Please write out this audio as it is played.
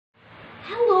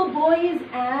Hello boys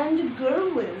and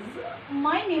girls,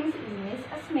 my name is Miss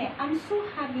Asmaa. I'm so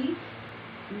happy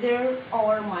there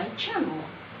are my channel.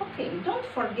 Okay, don't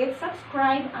forget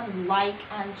subscribe and like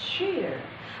and share.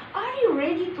 Are you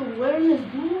ready to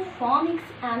learn zoo phonics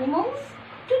animals?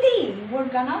 Today we're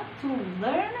gonna to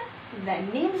learn the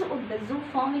names of the zoo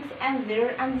phonics and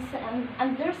their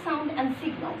sound and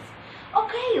signals.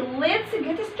 Okay, let's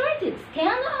get started.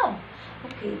 Scan up.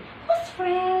 Okay, who's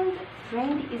friend?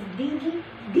 Friend is Didi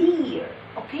Deer.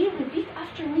 Okay, repeat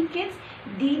after me, kids.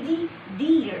 Didi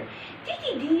Deer.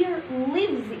 Didi Deer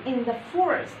lives in the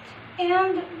forest,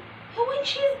 and when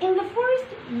she's in the forest,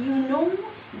 you know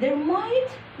there might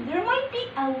be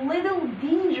a little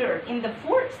danger in the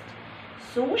forest.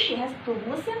 So she has to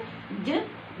listen.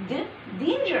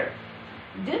 Danger.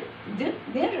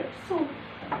 Danger. So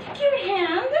take your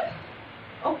hand.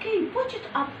 Okay, put it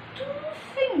up 2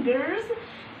 fingers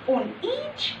on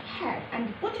each head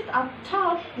and put it up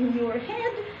top in your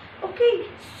head. Okay,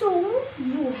 so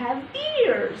you have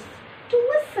ears to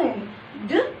listen.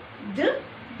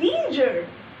 Danger.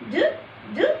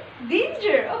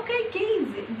 Danger. Okay, kids.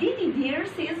 Didi Deer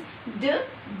says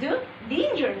danger.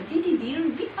 Didi Deer,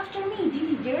 repeat after me.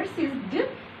 Didi Deer says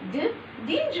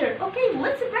danger. Okay,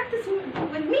 let's practice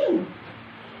with me.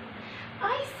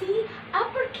 I see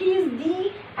uppercase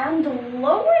D and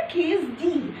lowercase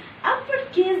d.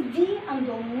 Uppercase D and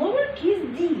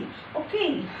lowercase d.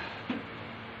 Okay.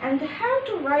 And how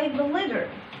to write the letter?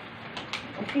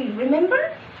 Okay,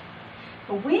 remember?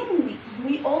 When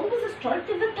we always start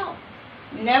at the top.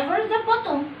 Never the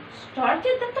bottom. Start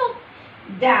at the top.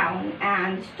 Down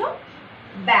and stop.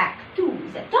 Back to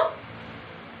the top.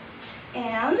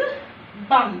 And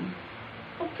bum.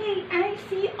 Okay, I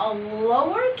see a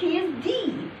lowercase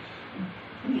d.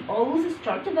 We always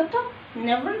start at the top,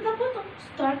 never the bottom.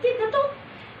 Start at the top,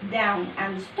 down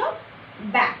and stop,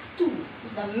 back to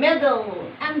the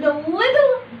middle, and a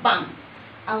little bump.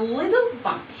 A little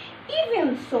bump.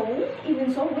 Even so,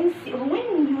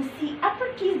 when you see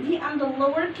uppercase D and the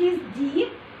lowercase d,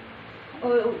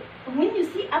 when you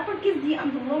see uppercase D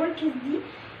and the lowercase d,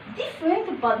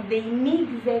 different, but they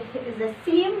make the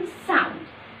same sound.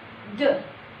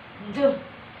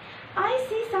 I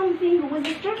see something with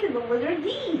the start of the letter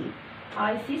D.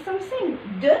 I see something.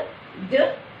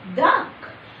 Duck.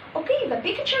 Okay, the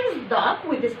picture is duck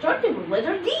with the start of the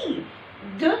letter D.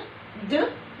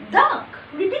 Duck.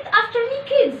 Repeat after me,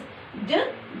 kids.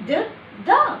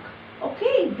 Duck.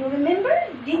 Okay, do you remember?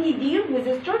 Didi Deer with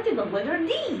the start of the letter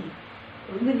D.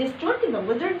 With the start of the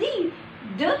letter D.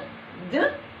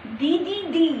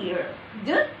 Didi Deer.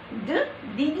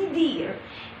 Didi Deer.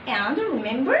 And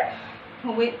remember,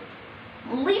 we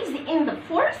lives in the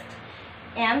forest,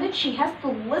 and she has to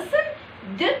listen.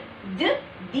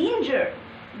 Danger.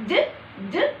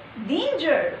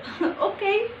 Danger.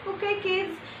 Okay,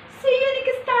 kids. See you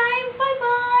next time.